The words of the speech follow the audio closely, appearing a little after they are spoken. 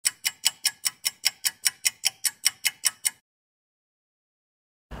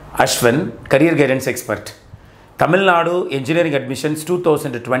ASHWIN Career Guidance Expert. Tamil Nadu Engineering Admissions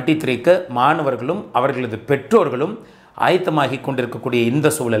 2023க்கு மாணவர்களும் அவர்களது பெற்றோர்களும் ஆயத்தமாகி கொண்டிருக்கக்கூடிய இந்த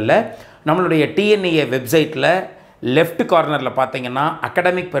சூழல்ல நம்மளுடைய TNEA வெப்சைட்ல லெஃப்ட் கார்னர்ல பாத்தீங்கன்னா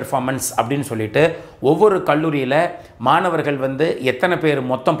அகாடமிக் பெர்ஃபார்மன்ஸ் அப்படினு சொல்லிட்டு ஒவ்வொரு கல்லூரியில மாணவர்கள் வந்து எத்தனை பேர்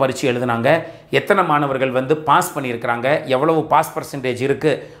மொத்தம் பரீட்சை எழுதுனாங்க எத்தனை மாணவர்கள் வந்து பாஸ் பண்ணியிருக்காங்க எவ்வளவு பாஸ் பர்சன்டேஜ்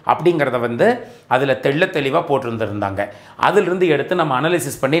இருக்கு அப்படிங்கறத வந்து அதுல தெளிவா போட்டுருந்தாங்க அதில இருந்து எடுத்து நம்ம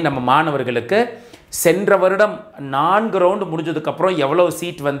அனாலிசிஸ் பண்ணி நம்ம மாணவர்களுக்கு சென்ற வருடம் 4 ரவுண்ட் முடிஞ்சதுக்கு அப்புறம் எவ்வளவு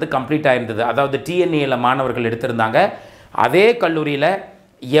சீட் வந்து கம்ப்ளீட் ஆயிருந்தது அதாவது TNEA ல மாணவர்கள் எடுத்திருந்தாங்க அதே கல்லூரியில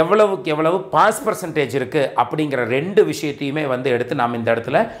எவ்வளவு பாஸ் பர்சன்டேஜ் இருக்கு அப்படிங்கற ரெண்டு விஷயத்தையுமே வந்து எடுத்து நாம இந்த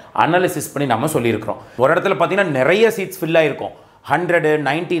இடத்துல அனாலிசிஸ் பண்ணி நாம சொல்லி இருக்கோம் ஒரு இடத்துல பாத்தீங்கன்னா நிறைய சீட்ஸ் ஃபில் ஆயிருக்கும் 100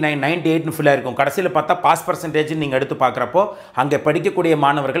 99 98 னு ஃபில் ஆயிருக்கும் கடைசில பார்த்தா பாஸ் பர்சன்டேஜ் நீங்க எடுத்து பார்க்கறப்போ அங்க படிக்கக்கூடிய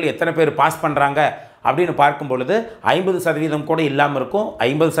மாணவர்கள் எத்தனை பேர் பாஸ் பண்றாங்க அப்படினு பார்க்கும் பொழுது 50% கூட இல்லாம இருக்கும்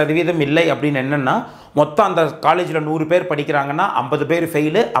 50% இல்லை அப்படினு என்னன்னா மொத்தம் அந்த காலேஜ்ல 100 பேர் படிக்கறாங்கன்னா 50 பேர்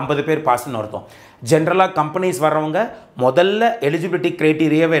ஃபெயில் 50 பேர் பாஸ்னு அர்த்தம் ஜெனரலா கம்பெனிஸ் வரவங்க முதல்ல எலிஜிபிலிட்டி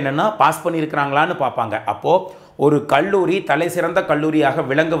கிரைட்டீரியாவே என்னன்னா பாஸ் பண்ணியிருக்காங்களான்னு பாப்பாங்க அப்போ ஒரு கல்லூரி தலைசிறந்த கல்லூரியாக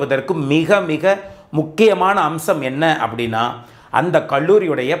விளங்குவதற்கு மிக மிக முக்கியமான அம்சம் என்ன அப்படினா அந்த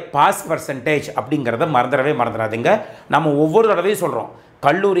கல்லூரியுடைய பாஸ் பர்சன்டேஜ் அப்படிங்கறத மறந்துடாதீங்க நம்ம ஒவ்வொரு தடவையும் சொல்றோம்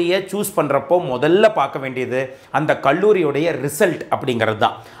கல்லூரியை சூஸ் பண்றப்போ முதல்ல பார்க்க வேண்டியது அந்த கல்லூரியுடைய ரிசல்ட் அப்படிங்கிறது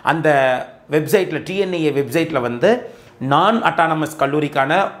தான் அந்த வெப்சைட்ல TNEA வெப்சைட்ல வந்து நான் அட்டானமஸ்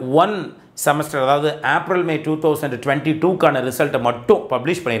கல்லூரிக்கான 1 செமஸ்டர் அதாவது ஏப்ரல் மே 2022 கான ரிசல்ட் மட்டும்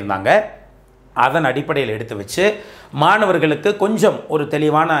பப்ளிஷ் பண்ணிருந்தாங்க அதன் அடிப்படையில் எடுத்து வச்சு மாணவர்களுக்கு கொஞ்சம் ஒரு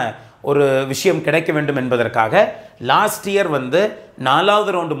தெளிவான ஒரு விஷயம் கிடைக்க வேண்டும் என்பதற்காக லாஸ்ட் இயர் வந்து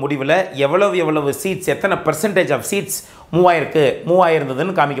 4வது ரவுண்ட் முடிவுல எவ்வளவு சீட்ஸ் எத்தனை percentage ஆஃப் சீட்ஸ் மூவ்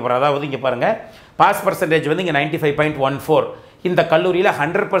ஆயிருந்ததுன்னு காமிக்க போறேன் அதாவது இங்க பாருங்க பாஸ் பர்சன்டேஜ் வந்து இங்க 95.14 இந்த கல்லூரியில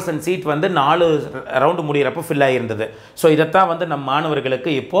 100% சீட் வந்து 4 ரவுண்ட் முடியறப்ப ஃபில் ஆயிருந்தது சோ இதத்தான் வந்து நம்ம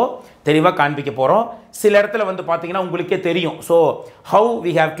மாணவர்களுக்கு இப்போ தெளிவா காண்பிக்க போறோம் சில இடத்துல வந்து பாத்தீங்கன்னா உங்களுக்கே தெரியும் so how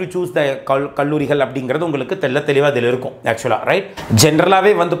we have to choose the கல்லூரிகள் அப்படிங்கிறது உங்களுக்கு தெளிவா இதுல இருக்கும் एक्चुअली ரைட்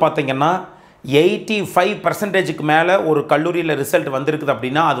ஜெனரலாவே வந்து பாத்தீங்கன்னா 85% க்கு மேல ஒரு கல்லூரியில ரிசல்ட் வந்திருக்குது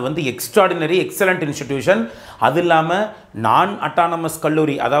அப்படினா அது வந்து எக்ஸ்ட்ராஆர்டினரி எக்ஸலென்ட் இன்ஸ்டிடியூஷன் அது இல்லாம நான் அட்டானமஸ்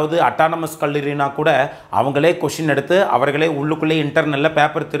கல்லூரி அதாவது அட்டானமஸ் கல்லூரினா கூட அவங்களே क्वेश्चन எடுத்து அவங்களே உள்ளுக்குள்ளே இன்டர்னல்ல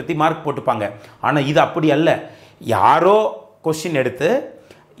பேப்பர் திருத்தி மார்க் போட்டுப்பாங்க ஆனா இது அப்படி அல்ல யாரோ क्वेश्चन எடுத்து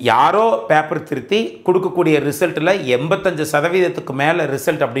யாரோ பேப்பர் திருத்தி கொடுக்கக்கூடிய ரிசல்ட்ல 85% க்கு மேல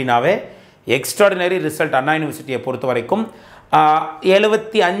ரிசல்ட் அப்படினாவே எக்ஸ்ட்ராஆர்டினரி ரிசல்ட் அண்ணா யுனிவர்சிட்டியை பொறுத்த வரைக்கும்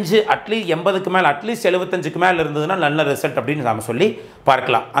 75 அட்லீஸ்ட் 80க்கு மேல அட்லீஸ்ட் 75க்கு மேல இருந்ததுனா நல்ல ரிசல்ட் அப்படினு நாம சொல்லி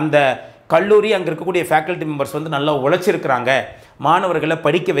பார்க்கலாம் அந்த கல்லூரி அங்க இருக்கக்கூடிய ஃபேக்கல்டி மெம்பர்ஸ் வந்து நல்லா உழைச்சிருக்காங்க மாணவர்களை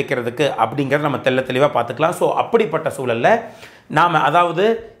படிக்க வைக்கிறதுக்கு அப்படிங்கறத நம்ம தெளிவா பார்த்துக்கலாம் சோ அப்படிப்பட்ட சூழல்ல நாம அதாவது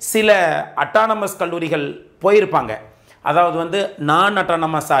சில அட்டானமஸ் கல்லூரிகள் போயிருப்பாங்க அதாவது வந்து நான்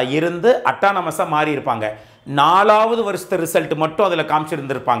அட்டானமஸா இருந்து அட்டானமஸா மாறி இருப்பாங்க 4வது வருஷத்து ரிசல்ட் மட்டும் அதுல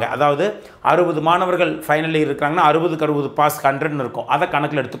காமிச்சிருந்திருப்பாங்க அதாவது 60 மாணவர்கள் ஃபைனல் இயர் இருக்காங்கன்னா 60க்கு 60 பாஸ் 100 ன்னு இருக்கும் அத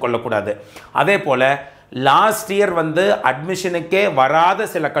கணக்குல எடுத்து கொள்ள கூடாது அதே போல லாஸ்ட் இயர் வந்து அட்மிஷனுக்கே வராத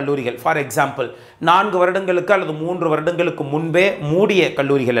சில கல்லூரிகள் ஃபார் எக்ஸாம்பிள் 4 வருடங்களுக்கு அல்லது 3 வருடங்களுக்கு முன்பே மூடிய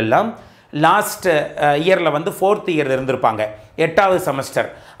கல்லூரிகள் எல்லாம் லாஸ்ட் இயர்ல வந்து 4th இயர் இருந்திருப்பாங்க 8வது செமஸ்டர்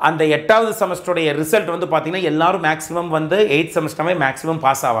அந்த 8வது செமஸ்டருடைய ரிசல்ட் வந்து பாத்தீங்கன்னா எல்லாரும் மேக்ஸिमम வந்து 8th செமஸ்டர்மே மேக்ஸिमम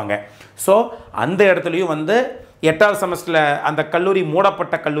பாஸ் ஆவாங்க சோ அந்த இடத்துலயும் வந்து 8வது செமஸ்டர்ல அந்த கல்லூரி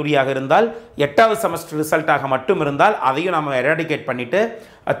மூடப்பட்ட கல்லூரியாக இருந்தால் 8வது செமஸ்டர் ரிசல்ட்டாக மட்டும் இருந்தால் அதையும் நாம எராடிகேட் பண்ணிட்டு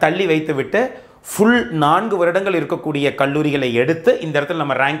தள்ளி வைத்து விட்டு full 4 வருடங்கள் இருக்கக்கூடிய கல்லூரிகளை எடுத்து இந்த இடத்துல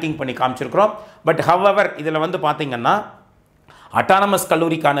நம்ம ரேங்கிங் பண்ணி காமிச்சிருக்கோம் பட் however இதுல வந்து பாத்தீங்கன்னா அட்டானமஸ்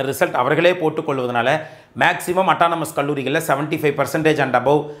கல்லூரிக்கான ரிசல்ட் அவர்களே போட்டுக் கொள்வதனால maximum autonomous கல்லூரிகள்ல 75% and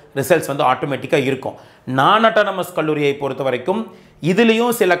above results வந்து ஆட்டோமேட்டிக்கா இருக்கும் நான் அட்டானமஸ் கல்லூரியை பொறுத்த வரைக்கும்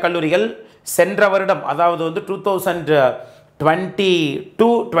இதுலயும் சில கல்லூரிகள் சென்ற வருடம் அதாவது வந்து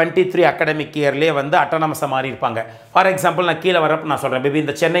 2022-23 அகாடமிக் இயர்லயே வந்து அட்டானமஸா மாறி இருப்பாங்க ஃபார் எக்ஸாம்பிள் நான் கீழ வரப்ப நான் சொல்றேன் மேபி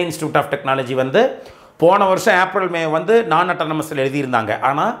இந்த சென்னை இன்ஸ்டிடியூட் ஆஃப் டெக்னாலஜி வந்து போன வருஷம் ஏப்ரல் மே வந்து நான் அட்டானமஸ்ல எழுதி இருந்தாங்க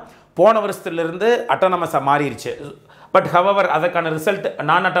ஆனா போன வருஷத்துல இருந்து அட்டானமஸா மாறிடுச்சு பட் however அதற்கான ரிசல்ட்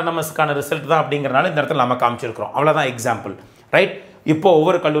நான் அட்டானமஸ்க்கான ரிசல்ட் தான் அப்படிங்கறனால இந்த இடத்துல நாம காமிச்சிருக்கோம் அவ்வளவுதான் எக்ஸாம்பிள் ரைட் இப்போ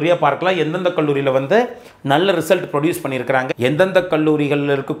ஒவ்வொரு கல்லூரியா பார்க்கலாம் எந்தெந்த கல்லூரியில வந்து நல்ல ரிசல்ட் ப்ரொடியூஸ் பண்ணியிருக்காங்க எந்தெந்த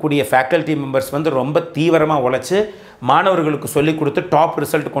கல்லூரிகளில் இருக்கக்கூடிய ஃபேக்கல்டி மெம்பர்ஸ் வந்து ரொம்ப தீவிரமா உழைச்சு மாணவர்களுக்கு சொல்லி கொடுத்து டாப்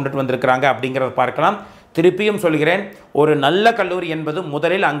ரிசல்ட் கொண்டுட்டு வந்திருக்காங்க அப்படிங்கறத பார்க்கலாம் திருப்பியும் சொல்கிறேன் ஒரு நல்ல கல்லூரி என்பது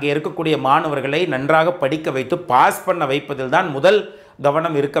முதலில் அங்கே இருக்கக்கூடிய மாணவர்களை நன்றாக படிக்க வைத்து பாஸ் பண்ண வைப்பதில் தான் முதல்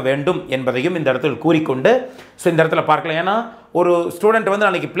கவனம் இருக்க வேண்டும் என்பதையும் இந்த இடத்தில் கூறிக்கொண்டு சோ இந்த இடத்துல பார்க்கலாம் ஏனா ஒரு ஸ்டூடண்ட் வந்து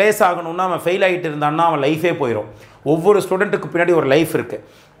நாளைக்கு பிளேஸ் ஆகணும்னா அவன் ஃபெயில் ஆயிட்டு இருந்தான்னா அவன் லைஃபே போயிடும் ஒவ்வொரு ஸ்டூடெண்ட்டுக்கு பின்னாடி ஒரு லைஃப் இருக்குது.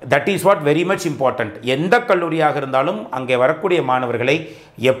 That is what very much important. எந்த கல்லூரியாக இருந்தாலும் அங்கே வரக்கூடிய மாணவர்களை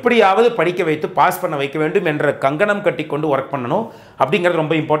எப்படியாவது படிக்க வைத்து பாஸ் பண்ண வைக்க வேண்டும் என்ற கங்கணம் கட்டி கொண்டு ஒர்க் பண்ணணும் அப்படிங்கிறது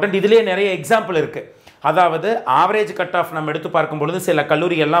ரொம்ப இம்பார்ட்டண்ட். இதிலே நிறைய எக்ஸாம்பிள் இருக்குது. அதாவது ஆவரேஜ் கட் ஆஃப் நம்ம எடுத்து பார்க்கும் பொழுது சில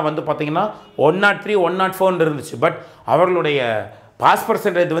கல்லூரிகள்லாம் வந்து பார்த்திங்கன்னா 103, 104 இருந்துச்சு. பட் அவர்களுடைய பாஸ்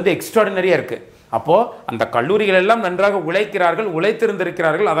பர்சன்டேஜ் வந்து எக்ஸ்ட்ராடினரியாக இருக்குது. அப்போது அந்த கல்லூரிகள் எல்லாம் நன்றாக உழைக்கிறார்கள்,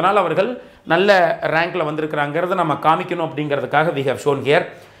 உழைத்திருந்திருக்கிறார்கள், அதனால் அவர்கள் நல்ல ரேங்கில் வந்திருக்கிறாங்கிறத நம்ம காமிக்கணும் அப்படிங்கிறதுக்காக we have shown here.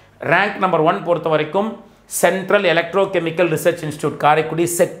 Rank number 1 பொறுத்த வரைக்கும் central electrochemical research institute Karaikudi,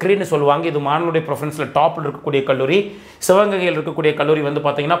 செக்ரின்னு சொல்லுவாங்க. இது மாணவனுடைய ப்ரொஃபரன்ஸில் டாப்பில் இருக்கக்கூடிய கல்லூரி. சிவகங்கையில் இருக்கக்கூடிய கல்லூரி வந்து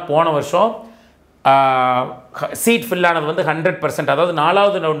பார்த்திங்கன்னா போன வருஷம் சீட் ஃபில் ஆனது வந்து 100%. அதாவது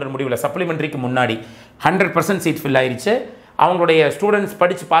 4வது ரவுண்டர் முடிவில் சப்ளிமெண்ட்ரிக்கு முன்னாடி 100% சீட் ஃபில் ஆயிடுச்சு. அவங்களுடைய ஸ்டூடெண்ட்ஸ்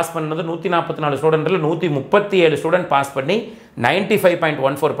படித்து பாஸ் பண்ணது 144 ஸ்டூடெண்ட்டில் 137 ஸ்டூடெண்ட் பாஸ் பண்ணி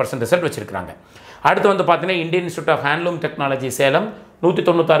 95.14% ரிசல்ட் வச்சுருக்காங்க. அடுத்து வந்து பார்த்தீங்கன்னா Indian institute of handloom technology Salem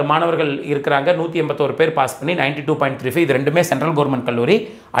 196 மாணவர்கள் இருக்கிறாங்க. 181 பேர் பாஸ் பண்ணி 92.35. இது ரெண்டுமே சென்ட்ரல் கவர்மெண்ட் கல்லூரி,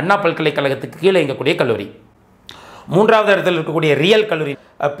 அண்ணா பல்கலைக்கழகத்துக்கு கீழே இயங்கக்கூடிய கல்லூரி. மூன்றாவது இடத்தில் இருக்கக்கூடிய ரியல் கல்லூரி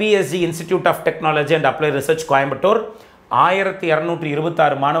PSG institute of technology and applied research Coimbatore.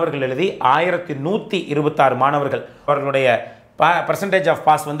 1226 மாணவர்கள் எழுதி 1126 மாணவர்கள் அவர்களுடைய பர்சன்டேஜ் ஆஃப்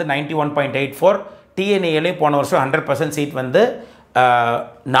பாஸ் வந்து 91.84. TNEA போன வருஷம் 100% சீட் வந்து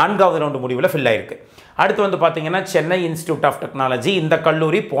 4வது ரவுண்டு முடிவில் ஃபில் ஆயிருக்கு. அடுத்து வந்து பார்த்திங்கன்னா சென்னை இன்ஸ்டிடியூட் ஆஃப் டெக்னாலஜி. இந்த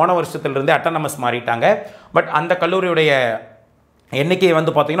கல்லூரி போன வருஷத்துலேருந்து அட்டானமஸ் மாறிட்டாங்க. பட் அந்த கல்லூரியுடைய எண்ணிக்கை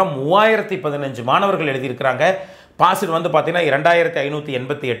வந்து பார்த்திங்கன்னா 3015 மாணவர்கள் எழுதியிருக்கிறாங்க. பாஸ் வந்து பார்த்திங்கன்னா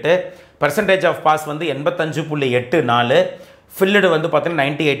 2588. பர்சன்டேஜ் ஆஃப் பாஸ் வந்து 85.84. ஃபில்டு வந்து பார்த்திங்கன்னா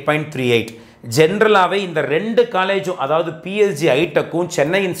 98.38. ஜென்ரலாகவே இந்த 2 காலேஜும், அதாவது பிஎஸ்ஜி ஐடெக்கும்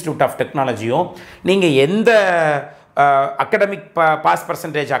சென்னை இன்ஸ்டிடியூட் ஆஃப் டெக்னாலஜியும் நீங்கள் எந்த academic pass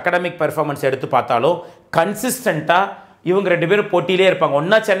percentage, academic performance எடுத்து பார்த்தாலும் கன்சிஸ்டண்ட்டாக இவங்க 2 பேரும் போட்டியிலே இருப்பாங்க.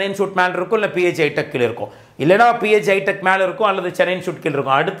 ஒன்றா சென்னை இன்ஸ்டியூட் மேலே இருக்கும், இல்லை பிஹெச் ஐடெக் கீழே இருக்கும், இல்லைனா பிஹெச் ஐடெக் மேலே இருக்கும், அல்லது சென்னை இன்ஸ்டியூட் கீழே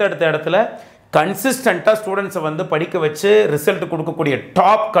இருக்கும். அடுத்தடுத்த இடத்துல கன்சிஸ்டண்ட்டாக ஸ்டூடெண்ட்ஸை வந்து படிக்க வச்சு ரிசல்ட் கொடுக்கக்கூடிய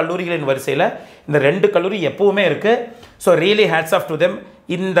டாப் கல்லூரிகளின் வரிசையில் இந்த 2 கல்லூரி எப்பவுமே இருக்குது. So really hats off to them.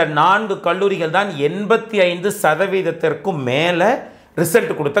 இந்த 4 கல்லூரிகள் தான் 85% மேலே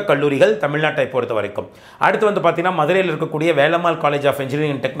ரிசல்ட் கொடுத்த கல்லூரிகள் தமிழ்நாட்டை பொறுத்த வரைக்கும். அடுத்து வந்து பார்த்திங்கன்னா மதுரையில் இருக்கக்கூடிய Velammal college of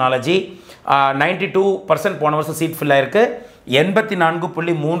engineering and technology 92% போன வருஷம் சீட் ஃபில் ஆயிருக்கு.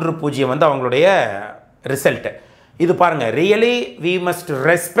 84.30 வந்து அவங்களுடைய ரிசல்ட்டு. இது பாருங்கள், really we must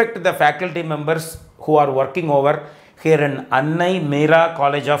respect the faculty members who are working over here in அன்னை Meera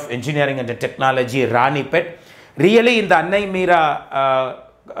college of engineering and technology Ranipet. Really இந்த அன்னை மீரா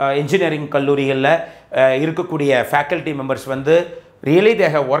இன்ஜினியரிங் கல்லூரிகளில் இருக்கக்கூடிய ஃபேக்கல்டி மெம்பர்ஸ் வந்து really they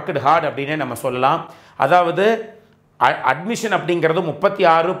have worked heart அப்படின்னே நம்ம சொல்லலாம். அதாவது அட்மிஷன் அப்படிங்கிறது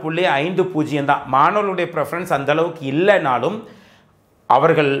 36.50 தான். மாணவர்களுடைய ப்ரெஃபரன்ஸ் அந்தளவுக்கு இல்லைனாலும்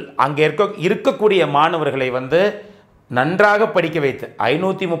அவர்கள் அங்கே இருக்கக்கூடிய மாணவர்களை வந்து நன்றாக படிக்க வைத்து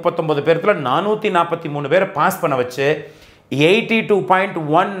 539 பேர்த்தில் 443 பேரை பாஸ் பண்ண வச்சு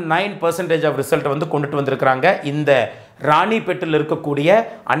 82.19% ஆஃப் ரிசல்ட் வந்து கொண்டுட்டு வந்திருக்கிறாங்க இந்த ராணிப்பேட்டில் இருக்கக்கூடிய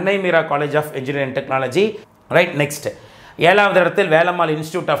அன்னை Meera college of engineering technology. Right, next 7வது இடத்தில் வேலம்மாள்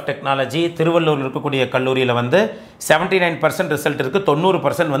இன்ஸ்டிடியூட் ஆஃப் டெக்னாலஜி திருவள்ளூரில் இருக்கக்கூடிய கல்லூரியில் வந்து 79% ரிசல்ட் இருக்குது,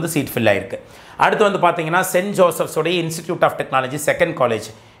 90% வந்து சீட் ஃபில் ஆயிருக்கு. அடுத்து வந்து பார்த்தீங்கன்னா send ஜோசப்ஸோடைய institute of technology second college,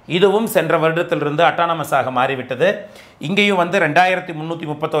 இதுவும் சென்ற வருடத்திலிருந்து அட்டானமஸாக மாறிவிட்டது. இங்கேயும் வந்து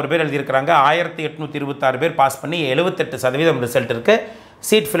 2331 பேர் எழுதியிருக்கிறாங்க. 1826 பேர் பாஸ் பண்ணி 78% ரிசல்ட் இருக்குது.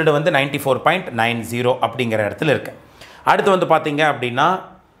 சீட் ஃபில்டு வந்து 94.90 அப்படிங்கிற இடத்துல இருக்குது. அடுத்து வந்து பார்த்தீங்க அப்படின்னா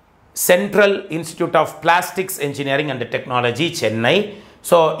central institute of plastics engineering and technology Chennai.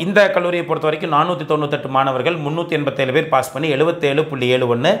 So இந்த கல்லூரியை பொறுத்த வரைக்கும் 498 மாணவர்கள் 387 பேர் பாஸ் பண்ணி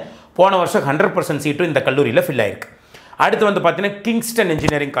 77.71. போன வருஷம் 100% சீட்டும் இந்த கல்லூரியில் ஃபில் ஆயிருக்கு. அடுத்து வந்து பார்த்தீங்கன்னா கிங்ஸ்டன்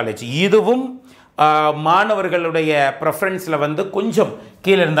இன்ஜினியரிங் காலேஜ், இதுவும் மாணவர்களுடைய ப்ரெஃபரன்ஸில் வந்து கொஞ்சம்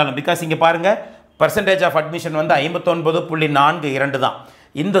கீழே இருந்தாலும், பிகாஸ் இங்கே பாருங்கள் பர்சன்டேஜ் ஆஃப் அட்மிஷன் வந்து 59.42 தான்.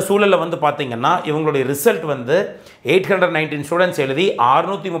 இந்த சூழலில் வந்து பார்த்திங்கன்னா இவங்களுடைய ரிசல்ட் வந்து 819 ஸ்டூடெண்ட்ஸ் எழுதி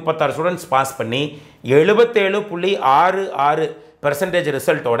 636 ஸ்டூடெண்ட்ஸ் பாஸ் பண்ணி 77.66%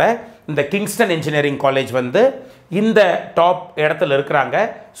 ரிசல்ட்டோட இந்த கிங்ஸ்டன் இன்ஜினியரிங் காலேஜ் வந்து இந்த டாப் இடத்துல இருக்கிறாங்க.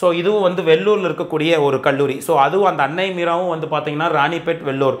 ஸோ இதுவும் வந்து வெள்ளூரில் இருக்கக்கூடிய ஒரு கல்லூரி. ஸோ அதுவும் அந்த அன்னை மீராவும் வந்து பார்த்திங்கன்னா ராணிப்பேட்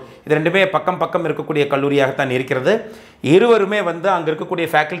வெள்ளூர் இது ரெண்டுமே பக்கம் பக்கம் இருக்கக்கூடிய கல்லூரியாகத்தான் இருக்கிறது. இருவருமே வந்து அங்கே இருக்கக்கூடிய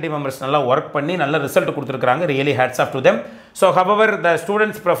ஃபேக்கல்டி மெம்பர்ஸ் நல்லா ஒர்க் பண்ணி நல்ல ரிசல்ட் கொடுத்துருக்காங்க. Really hats off to them. So however the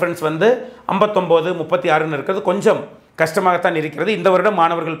students preference வந்து 59, 36 இருக்கிறது கொஞ்சம் கஷ்டமாகத்தான் இருக்கிறது. இந்த வருடம்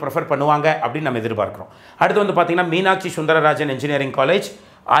மாணவர்கள் ப்ரிஃபர் பண்ணுவாங்க அப்படின்னு நம்ம எதிர்பார்க்குறோம். அடுத்து வந்து பார்த்திங்கன்னா மீனாட்சி சுந்தரராஜன் இன்ஜினியரிங் காலேஜ்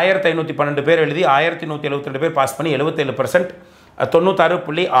 1512 பேர் எழுதி 1172 பேர் பாஸ் பண்ணி 77%,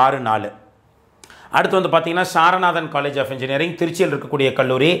 96.64. அடுத்து வந்து பார்த்தீங்கன்னா சாரநாதன் காலேஜ் ஆஃப் இன்ஜினியரிங் திருச்சியில் இருக்கக்கூடிய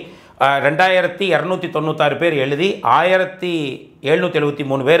கல்லூரி 2296 பேர் எழுதி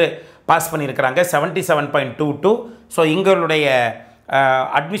 1773 பேர் பாஸ் பண்ணியிருக்கிறாங்க 77.22. ஸோ இங்களுடைய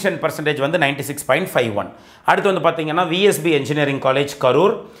அட்மிஷன் பர்சன்டேஜ் வந்து 96.51. அடுத்து வந்து பார்த்தீங்கன்னா விஎஸ்பி இன்ஜினியரிங் காலேஜ்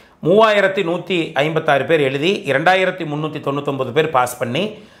கரூர் 3156 பேர் எழுதி 2399 பேர் பாஸ் பண்ணி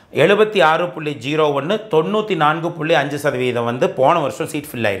 76.01 94.5% வந்து போன வருஷம் சீட்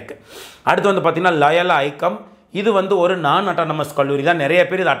ஃபில் ஆயிருக்கு. அடுத்து வந்து பார்த்தீங்கன்னா லயோலா ஐக்கம், இது வந்து ஒரு நான் அட்டானமஸ் கல்லூரி தான். நிறைய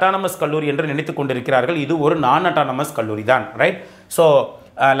பேர் இது அட்டானமஸ் கல்லூரி என்று நினைத்து கொண்டிருக்கிறார்கள். இது ஒரு நான் அட்டானமஸ் கல்லூரி தான், ரைட்? ஸோ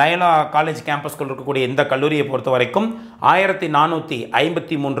லயோலா காலேஜ் கேம்பஸ்குள் இருக்கக்கூடிய இந்த கல்லூரியை பொறுத்த வரைக்கும்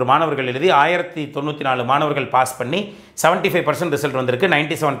 1453 மாணவர்கள் எழுதி 1094 மாணவர்கள் பாஸ் பண்ணி 75% ரிசல்ட் வந்திருக்கு.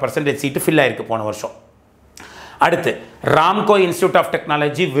 97% சீட்டு ஃபில் ஆயிருக்கு போன வருஷம். அடுத்து Ramco institute of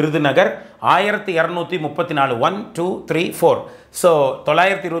technology Virudhunagar 1234 1 2 3 4. So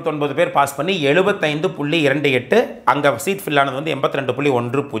 929 பேர் பாஸ் பண்ணி 75.28. அங்கே சீட் ஃபில் ஆனது வந்து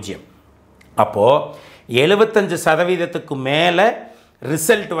 82.10. அப்போது 75% மேலே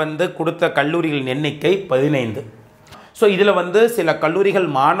ரிசல்ட் வந்து கொடுத்த கல்லூரிகளின் எண்ணிக்கை 15. ஸோ இதில் வந்து சில கல்லூரிகள்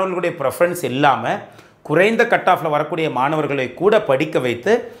மாணவர்களுடைய ப்ரெஃபரன்ஸ் இல்லாமல் குறைந்த கட் ஆஃபில் வரக்கூடிய மாணவர்களை கூட படிக்க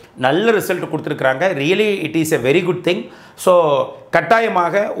வைத்து நல்ல ரிசல்ட் கொடுத்துருக்குறாங்க. Really it is a very good thing. So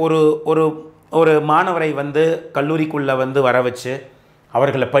கட்டாயமாக ஒரு மாணவரை வந்து கல்லூரிக்குள்ளே வந்து வர வச்சு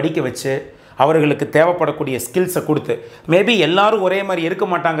அவர்களை படிக்க வச்சு அவர்களுக்கு தேவைப்படக்கூடிய ஸ்கில்ஸை கொடுத்து, மேபி எல்லாரும் ஒரே மாதிரி இருக்க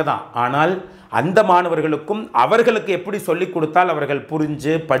மாட்டாங்க தான், ஆனால் அந்த மாணவர்களுக்கும் அவர்களுக்கு எப்படி சொல்லிக் கொடுத்தால் அவர்கள்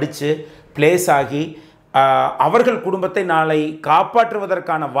புரிஞ்சு படித்து பிளேஸ் ஆகி அவர்கள் குடும்பத்தை நாளை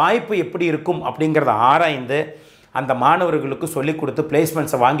காப்பாற்றுவதற்கான வாய்ப்பு எப்படி இருக்கும் அப்படிங்கிறத ஆராய்ந்து அந்த மாணவர்களுக்கு சொல்லிக் கொடுத்து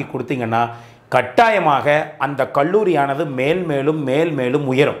பிளேஸ்மெண்ட்ஸை வாங்கி கொடுத்தீங்கன்னா கட்டாயமாக அந்த கல்லூரியானது மேல் மேலும்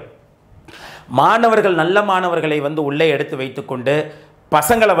உயரும். மாணவர்கள் நல்ல மாணவர்களை வந்து உள்ளே எடுத்து வைத்துக்கொண்டு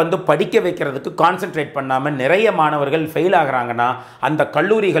பசங்களை வந்து படிக்க வைக்கிறதுக்கு கான்சென்ட்ரேட் பண்ணாமல் நிறைய மாணவர்கள் ஃபெயில் ஆகிறாங்கன்னா அந்த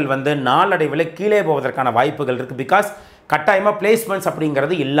கல்லூரிகள் வந்து நாளடைவில் கீழே போவதற்கான வாய்ப்புகள் இருக்குது. பிகாஸ் கட்டாயமாக பிளேஸ்மெண்ட்ஸ்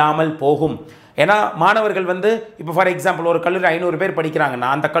அப்படிங்கிறது இல்லாமல் போகும். ஏன்னா மாணவர்கள் வந்து இப்போ ஃபார் எக்ஸாம்பிள் ஒரு கல்லூரி 500 பேர் படிக்கிறாங்கன்னா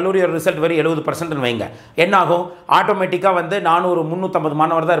அந்த கல்லூரியோட ரிசல்ட் வரை 70% வைங்க, என்னாகும்? ஆட்டோமேட்டிக்காக வந்து 400-350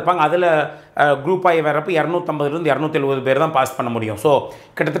 மாணவர் தான் இருப்பாங்க. அதில் குரூப் ஆகி வரப்போ 250 270 பேர் தான் பாஸ் பண்ண முடியும். ஸோ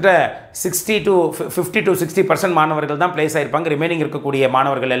கிட்டத்தட்ட 50-60% மாணவர்கள் தான் பிளேஸ் ஆகிருப்பாங்க. ரிமைனிங் இருக்கக்கூடிய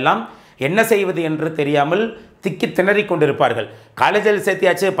மாணவர்கள் எல்லாம் என்ன செய்வது என்று தெரியாமல் திக்கி திணறி கொண்டிருப்பார்கள். காலேஜில்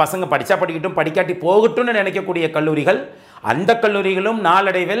சேர்த்தியாச்சு, பசங்க படித்தா படிக்கட்டும் படிக்காட்டி போகட்டும்னு நினைக்கக்கூடிய கல்லூரிகள், அந்த கல்லூரிகளும்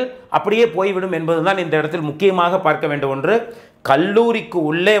நாளடைவில் அப்படியே போய்விடும் என்பதுதான் இந்த இடத்தில் முக்கியமாக பார்க்க வேண்டிய ஒன்று. கல்லூரிக்கு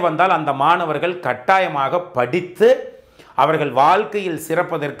உள்ளே வந்தால் அந்த மாணவர்கள் கட்டாயமாக படித்து அவர்கள் வாழ்க்கையில்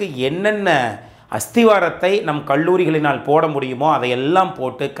சிறப்பதற்கு என்னென்ன அஸ்திவாரத்தை நம் கல்லூரிகளினால் போட முடியுமோ அதையெல்லாம்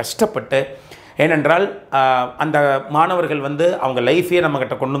போட்டு கஷ்டப்பட்டு, ஏனென்றால் அந்த மாணவர்கள் வந்து அவங்க லைஃபையே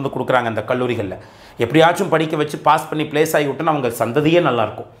நம்மக்கிட்ட கொண்டு வந்து கொடுக்குறாங்க. அந்த கல்லூரிகளில் எப்படியாச்சும் படிக்க வச்சு பாஸ் பண்ணி பிளேஸ் ஆகி விட்டோன்னா அவங்க சந்ததியே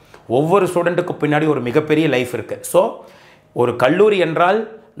நல்லாயிருக்கும். ஒவ்வொரு ஸ்டூடெண்ட்டுக்கு பின்னாடி ஒரு மிகப்பெரிய லைஃப் இருக்குது. ஸோ ஒரு கல்லூரி என்றால்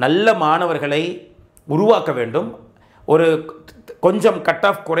நல்ல மாணவர்களை உருவாக்க வேண்டும். ஒரு கொஞ்சம் கட்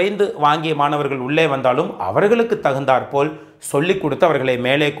ஆஃப் குறைந்து வாங்கிய மாணவர்கள் உள்ளே வந்தாலும் அவர்களுக்கு தகுந்தாற்போல் சொல்லிக் கொடுத்து அவர்களை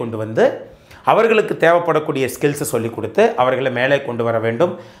மேலே கொண்டு வந்து அவர்களுக்கு தேவைப்படக்கூடிய ஸ்கில்ஸை சொல்லிக் கொடுத்து அவர்களை மேலே கொண்டு வர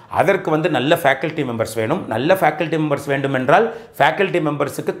வேண்டும். அதற்கு வந்து நல்ல ஃபேக்கல்ட்டி மெம்பர்ஸ் வேணும். நல்ல ஃபேக்கல்ட்டி மெம்பர்ஸ் வேண்டும் என்றால் ஃபேக்கல்ட்டி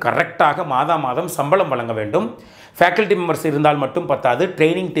மெம்பர்ஸுக்கு கரெக்டாக மாதம் சம்பளம் வழங்க வேண்டும். ஃபேக்கல்ட்டி மெம்பர்ஸ் இருந்தால் மட்டும் பத்தாது,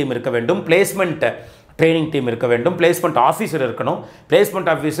 ட்ரைனிங் டீம் இருக்க வேண்டும், பிளேஸ்மெண்ட் ட்ரைனிங் டீம் இருக்க வேண்டும், பிளேஸ்மெண்ட் ஆஃபீஸர் இருக்கணும்.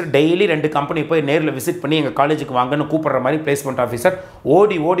 பிளேஸ்மெண்ட் ஆஃபீஸர் டெய்லி 2 கம்பெனி போய் நேரில் விசிட் பண்ணி எங்கள் காலேஜுக்கு வாங்கன்னு கூப்பிட்ற மாதிரி பிளேஸ்மெண்ட் ஆஃபீஸர்,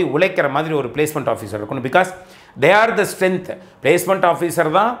 ஓடி உழைக்கிற மாதிரி ஒரு பிளேஸ்மெண்ட் ஆஃபீஸர் இருக்கணும். Because they are the strength. Placement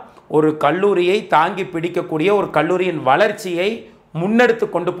officer தான் ஒரு கல்லூரியை தாங்கி பிடிக்கக்கூடிய, ஒரு கல்லூரியின் வளர்ச்சியை முன்னெடுத்து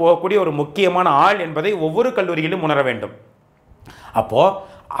கொண்டு போகக்கூடிய ஒரு முக்கியமான ஆள் என்பதை ஒவ்வொரு கல்லூரியிலும் உணர வேண்டும். அப்போது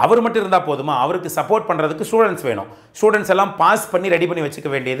அவர் மட்டும் இருந்தால் போதுமா? அவருக்கு சப்போர்ட் பண்ணுறதுக்கு ஸ்டூடெண்ட்ஸ் வேணும். ஸ்டூடெண்ட்ஸ் எல்லாம் பாஸ் பண்ணி ரெடி பண்ணி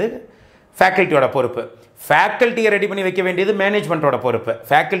வச்சுக்க வேண்டியது ஃபேக்கல்ட்டியோட பொறுப்பு. ஃபேக்கல்ட்டியை ரெடி பண்ணி வைக்க வேண்டியது மேனேஜ்மெண்ட்டோட பொறுப்பு.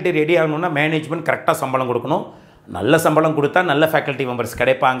 ஃபேக்கல்ட்டி ரெடி ஆகணும்னா மேனேஜ்மெண்ட் கரெக்டாக சம்பளம் கொடுக்கணும். நல்ல சம்பளம் கொடுத்தா நல்ல ஃபேக்கல்ட்டி மெம்பர்ஸ்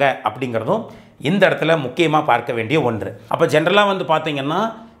கிடைப்பாங்க அப்படிங்கிறதும் இந்த இடத்துல முக்கியமாக பார்க்க வேண்டிய ஒன்று. அப்போ ஜென்ரலாக வந்து பார்த்திங்கன்னா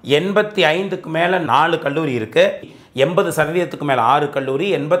 85க்கு மேலே 4 கல்லூரி இருக்குது, 80% மேலே 6 கல்லூரி,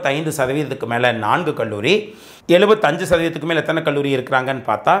 85% மேலே 4 கல்லூரி, 75% மேலே எத்தனை கல்லூரி இருக்கிறாங்கன்னு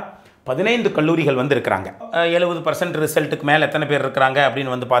பார்த்தா 15 கல்லூரிகள் வந்து இருக்கிறாங்க. 70% ரிசல்ட்டுக்கு மேலே எத்தனை பேர் இருக்கிறாங்க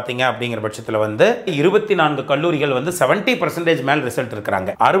அப்படின்னு வந்து பார்த்தீங்க அப்படிங்கிற பட்சத்தில் வந்து 24 கல்லூரிகள் வந்து 70% மேலே ரிசல்ட்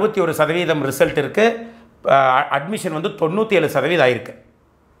இருக்கிறாங்க. 61% ரிசல்ட் இருக்குது. அட்மிஷன் வந்து 97% ஆயிருக்கு.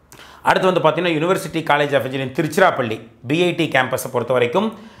 அடுத்து வந்து பார்த்தீங்கன்னா university college of engineering Tiruchirappalli PID கேம்பஸை பொறுத்த வரைக்கும்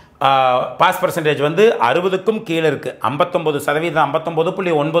பாஸ் பர்சன்டேஜ் வந்து 60க்கும் கீழே இருக்குது. 59%,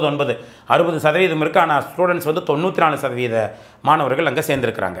 59.99, 60% இருக்குது. ஆனால் ஸ்டூடெண்ட்ஸ் வந்து 94% மாணவர்கள் அங்கே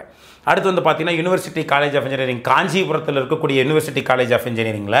சேர்ந்துருக்கிறாங்க. அடுத்து வந்து பார்த்திங்கன்னா யூனிவர்சிட்டி காலேஜ் ஆஃப் இன்ஜினியரிங், காஞ்சிபுரத்தில் இருக்கக்கூடிய யூனிவர்சிட்டி காலேஜ் ஆஃப்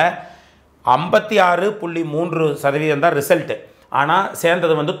இன்ஜினியரிங்கில் 56.3% தான் ரிசல்ட்டு. ஆனால்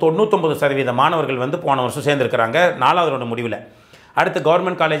சேர்ந்தது வந்து 99% மாணவர்கள் வந்து போன வருஷம் சேர்ந்துருக்கிறாங்க 4வது ரவுண்டு முடிவில். அடுத்து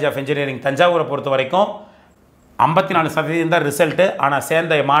கவர்மெண்ட் காலேஜ் ஆஃப் இன்ஜினியரிங் தஞ்சாவூரை பொறுத்த வரைக்கும் 54% தான் ரிசல்ட்டு. ஆனால்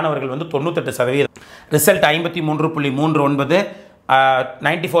சேர்ந்த மாணவர்கள் வந்து 98%. Result 53.39,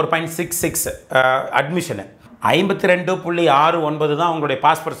 94.66 admission. 52.69 தான் அவங்களுடைய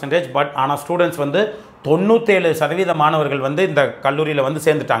பாஸ் பர்சன்டேஜ். பட் ஆனால் ஸ்டூடெண்ட்ஸ் வந்து 97% மாணவர்கள் வந்து இந்த கல்லூரியில் வந்து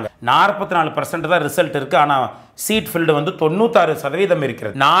சேர்ந்துட்டாங்க. 44% தான் ரிசல்ட் இருக்குது. ஆனால் சீட் ஃபில்டு வந்து 96%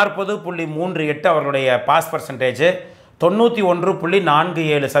 இருக்கிறது. 40.38 அவர்களுடைய பாஸ் பர்சன்டேஜ்.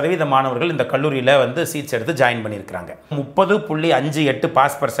 91.47% மாணவர்கள் இந்த கல்லூரியில் வந்து சீட்ஸ் எடுத்து ஜாயின் பண்ணியிருக்கிறாங்க. 30.58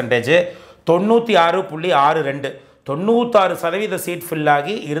 பாஸ் பர்சன்டேஜ். 96.62, 96% சீட் ஃபில்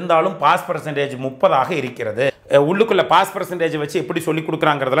ஆகி இருந்தாலும் பாஸ் பர்சன்டேஜ் 30 இருக்கிறது. உள்ளுக்குள்ள பாஸ் பர்சன்டேஜ் வச்சு எப்படி சொல்லிக்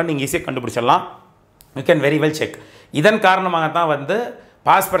கொடுக்குறாங்கிறதெல்லாம் நீங்கள் ஈஸியாக கண்டுபிடிச்சிடலாம். You can very well check. இதன் காரணமாக தான் வந்து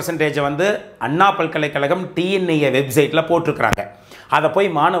பாஸ் பர்சன்டேஜை வந்து அண்ணா பல்கலைக்கழகம் TNEA வெப்சைட்டில் போட்டிருக்கிறாங்க. அதை போய்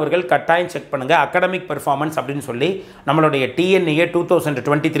மாணவர்கள் கட்டாயம் செக் பண்ணுங்கள். அகாடமிக் பெர்ஃபார்மன்ஸ் அப்படின்னு சொல்லி நம்மளுடைய TNEA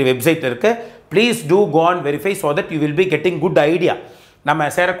 2023 வெப்சைட் இருக்குது. Please do go on verify so that you will be getting good idea. நம்ம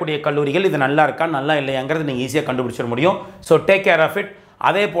சேரக்கூடிய கல்லூரிகள் இது நல்லா இருக்கா நல்லா இல்லையாங்கிறது நீங்கள் ஈஸியாக கண்டுபிடிச்சிட முடியும். So take care of it.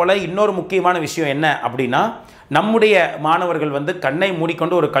 அதே போல் இன்னொரு முக்கியமான விஷயம் என்ன அப்படின்னா, நம்முடைய மாணவர்கள் வந்து கண்ணை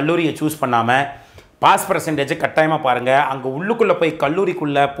மூடிக்கொண்டு ஒரு கல்லூரியை சூஸ் பண்ணாமல் பாஸ் பர்சன்டேஜை கட்டாயமாக பாருங்கள். அங்கே உள்ளுக்குள்ளே போய்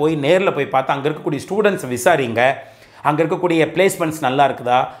கல்லூரிக்குள்ளே போய் நேரில் போய் பார்த்து அங்கே இருக்கக்கூடிய ஸ்டூடெண்ட்ஸ் விசாரிங்க. அங்கே இருக்கக்கூடிய பிளேஸ்மெண்ட்ஸ் நல்லா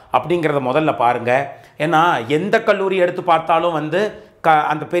இருக்குதா அப்படிங்கிறத முதல்ல பாருங்கள். ஏன்னா எந்த கல்லூரி எடுத்து பார்த்தாலும் வந்து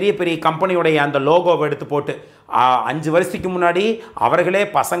அந்த பெரிய பெரிய கம்பெனியோடைய அந்த லோகோவை எடுத்து போட்டு 5 வருஷத்துக்கு முன்னாடி அவர்களே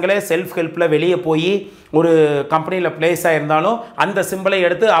பசங்களே செல்ஃப் ஹெல்ப்பில் வெளியே போய் ஒரு கம்பெனியில் பிளேஸ் ஆகிருந்தாலும் அந்த சிம்பிளை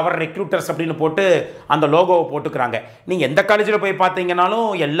எடுத்து அவர் ரெக்ரூட்டர்ஸ் அப்படின்னு போட்டு அந்த லோகோவை போட்டுக்கிறாங்க. நீங்கள் எந்த காலேஜில் போய் பார்த்தீங்கன்னாலும்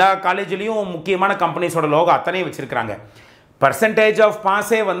எல்லா காலேஜ்லேயும் முக்கியமான கம்பெனிஸோட லோகோ அத்தனையும் வச்சுருக்கிறாங்க. பர்சன்டேஜ் ஆஃப்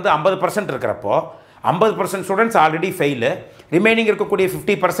பாஸே வந்து 50% இருக்கிறப்போ 50% ஸ்டூடெண்ட்ஸ் ஆல்ரெடி ஃபெயிலு. ரிமைனிங் இருக்கக்கூடிய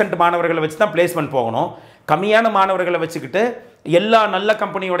 50% மாணவர்களை வச்சு தான் பிளேஸ்மெண்ட் போகணும். கம்மியான மாணவர்களை வச்சுக்கிட்டு எல்லா நல்ல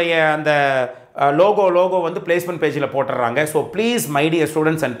கம்பெனியோடைய அந்த லோகோ வந்து பிளேஸ்மெண்ட் பேஜில் போட்டுடுறாங்க. So please my dear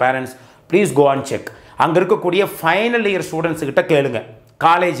students and parents, please go on check. அங்கே இருக்கக்கூடிய ஃபைனல் இயர் ஸ்டூடெண்ட்ஸுக்கிட்ட கேளுங்க,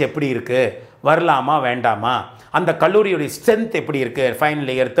 காலேஜ் எப்படி இருக்குது, வரலாமா வேண்டாமா, அந்த கல்லூரியுடைய ஸ்ட்ரென்த் எப்படி இருக்குது,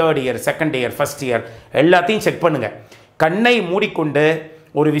 final year, 3rd year, 2nd year, 1st year எல்லாத்தையும் செக் பண்ணுங்கள். கண்ணை மூடிக்கொண்டு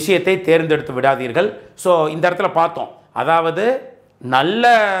ஒரு விஷயத்தை தேர்ந்தெடுத்து விடாதீர்கள். ஸோ இந்த இடத்துல பார்த்தோம், அதாவது நல்ல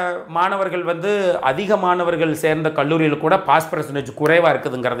மாணவர்கள் வந்து அதிக மாணவர்கள் சேர்ந்த கல்லூரியில் கூட பாஸ் பர்சன்டேஜ் குறைவாக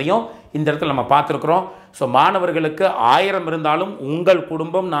இருக்குதுங்கிறதையும் இந்த இடத்துல நம்ம பார்த்துருக்குறோம். ஸோ மாணவர்களுக்கு 1000 இருந்தாலும் உங்கள்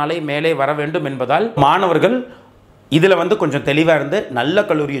குடும்பம் நாளை மேலே வர வேண்டும் என்பதால் மாணவர்கள் இதில் வந்து கொஞ்சம் தெளிவாக இருந்து நல்ல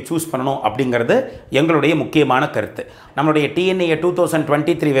கல்லூரியை சூஸ் பண்ணணும் அப்படிங்கிறது எங்களுடைய முக்கியமான கருத்து. நம்மளுடைய TNEA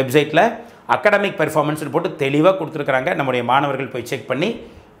 2023 வெப்சைட்டில் அகாடமிக் பெர்ஃபார்மன்ஸ்னு போட்டு தெளிவாக கொடுத்துருக்குறாங்க. நம்முடைய மாணவர்கள் போய் செக் பண்ணி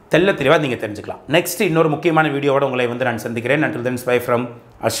தெளிவாக நீங்கள் தெரிஞ்சுக்கலாம். நெக்ஸ்ட் இன்னொரு முக்கியமான வீடியோவோட உங்களை வந்து நான் சந்திக்கிறேன். Until then, bye from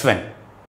Ashwin.